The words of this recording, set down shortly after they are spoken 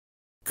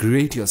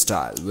Create your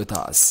style with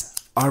us.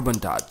 Urban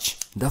Touch,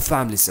 the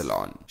family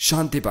salon,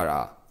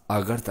 Shantipara,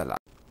 Agartala.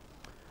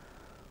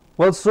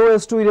 Well, so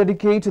as to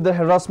eradicate the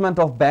harassment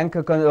of bank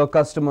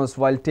customers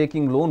while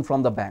taking loan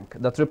from the bank,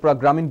 the Tripura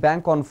Gramin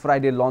Bank on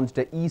Friday launched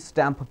the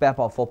e-stamp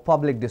paper for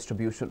public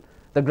distribution.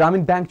 The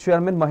Gramin Bank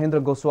chairman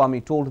Mahendra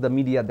Goswami told the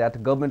media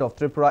that government of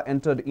Tripura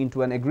entered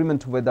into an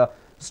agreement with the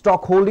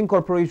Stock Holding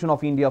Corporation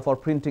of India for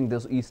printing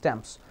these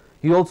e-stamps.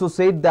 He also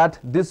said that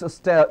this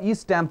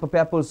e-stamp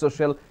papers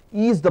shall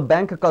ease the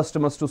bank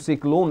customers to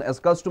seek loan, as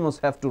customers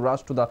have to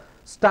rush to the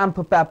stamp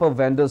paper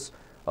vendors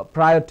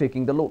prior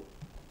taking the loan.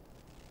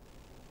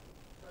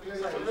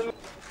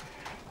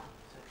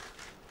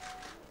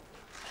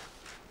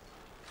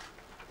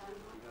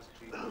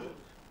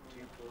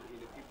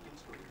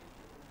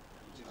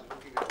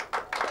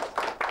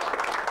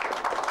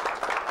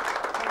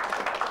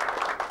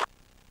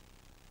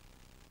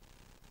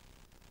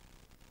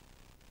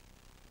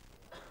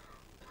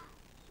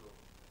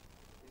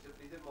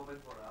 It's a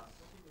moment for us.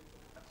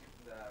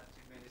 The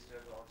Chief Minister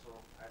also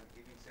and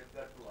giving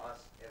safeguard to us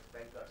as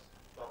bankers,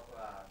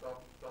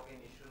 talking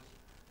issues,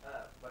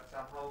 but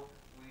somehow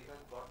we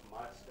have got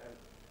merged and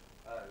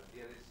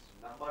there is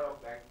number of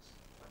banks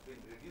have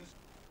been reduced.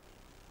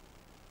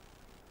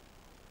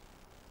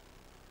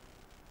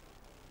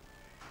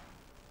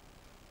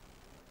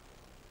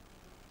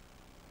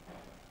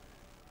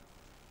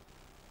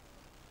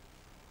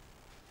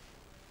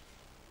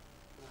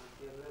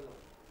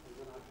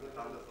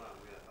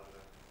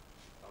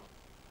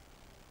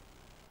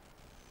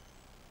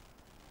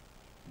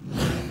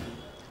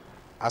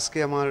 আজকে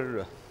আমার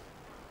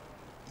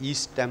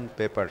ই-স্ট্যাম্প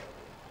paper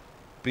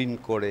print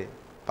করে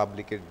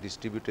পাবলিকের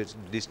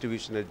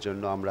ডিস্ট্রিবিউশনের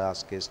জন্য আমরা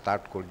আজকে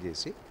start করে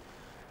দিয়েছি।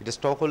 এটা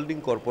stock holding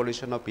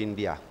corporation of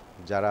India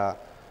যারা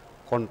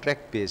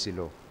কন্ট্রাক্ট পেয়েছিল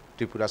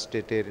ত্রিপুরা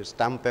স্টেটের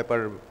স্ট্যাম্প পেপার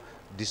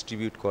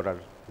ডিস্ট্রিবিউট করার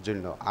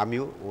জন্য,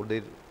 আমিও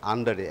ওদের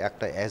আন্ডারে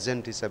একটা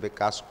এজেন্ট হিসাবে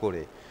কাজ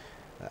করে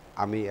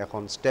আমি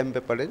এখন স্ট্যাম্প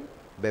পেপারের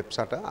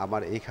ব্যবসাটা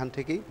আমার এইখান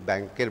থেকেই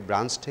ব্যাংকের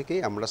ব্রাঞ্চ থেকেই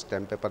আমরা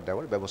স্ট্যাম্প পেপার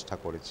দেওয়ার ব্যবস্থা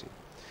করেছি।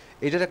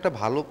 এটার একটা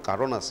ভালো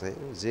কারণ আছে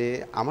যে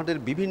আমাদের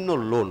বিভিন্ন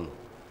লোন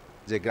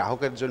যে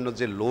গ্রাহকের জন্য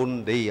যে লোন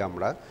দেই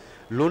আমরা,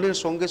 লোনের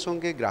সঙ্গে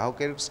সঙ্গে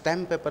গ্রাহকের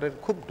স্ট্যাম্প পেপারের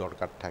খুব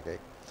দরকার থাকে।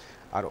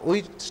 আর ওই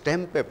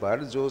স্ট্যাম্প পেপার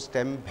যে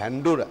স্ট্যাম্প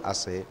ভ্যান্ডর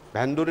আছে,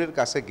 ভ্যান্ডরের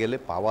কাছে গেলে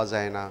পাওয়া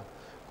যায় না,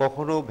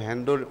 কখনো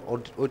ভ্যান্ডর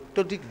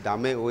অত্যধিক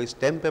দামে ওই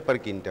স্ট্যাম্প পেপার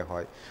কিনতে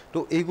হয়। তো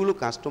এইগুলো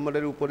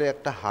কাস্টমারের উপরে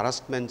একটা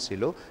হারাসমেন্ট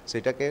ছিল,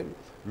 সেটাকে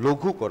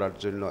লঘু করার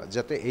জন্য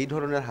যাতে এই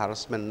ধরনের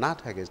হারাসমেন্ট না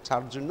থাকে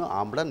তার জন্য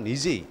আমরা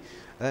নিজেই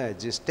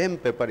যে stamp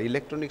paper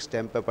electronic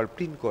stamp paper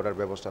print करार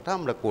व्यवस्थाटा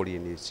আমরা করিয়ে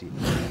নিয়েছি।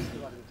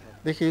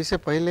 देखिए, इससे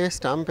पहले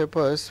स्टाम्प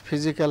पेपर्स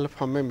फिजिकल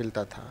फॉर्म में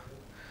मिलता था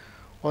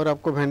और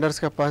आपको वेंडर्स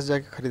के पास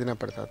जाके ख़रीदना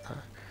पड़ता था।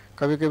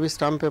 कभी कभी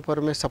स्टाम्प पेपर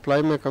में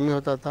सप्लाई में कमी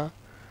होता था,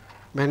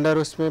 वेंडर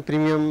उसमें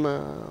प्रीमियम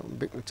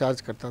चार्ज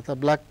करता था,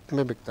 ब्लैक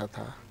में बिकता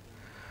था,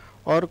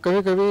 और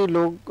कभी कभी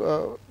लोग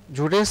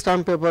झूठे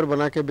स्टाम्प पेपर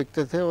बना के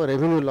बिकते थे और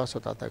रेवेन्यू लॉस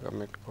होता था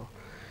गवर्नमेंट को।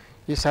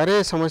 ये सारे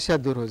समस्या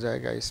दूर हो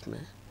जाएगा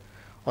इसमें,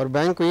 और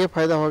बैंक को ये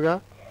फ़ायदा होगा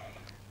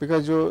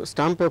बिकॉज जो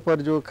स्टाम्प पेपर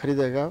जो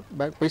खरीदेगा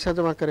बैंक पैसा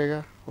जमा करेगा,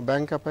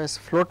 बैंक का पास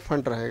फ्लोट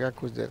फंड रहेगा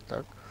कुछ देर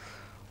तक,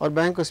 और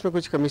बैंक उसमें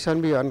कुछ कमीशन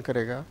भी अर्न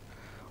करेगा,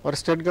 और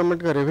स्टेट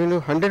गवर्नमेंट का रेवेन्यू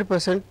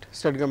 100%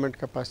 स्टेट गवर्नमेंट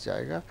के पास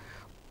जाएगा।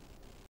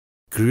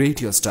 Create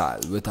your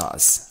style with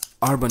us.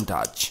 Urban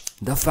Touch,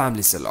 the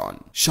family salon,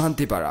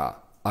 Shantipara,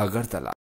 Agartala.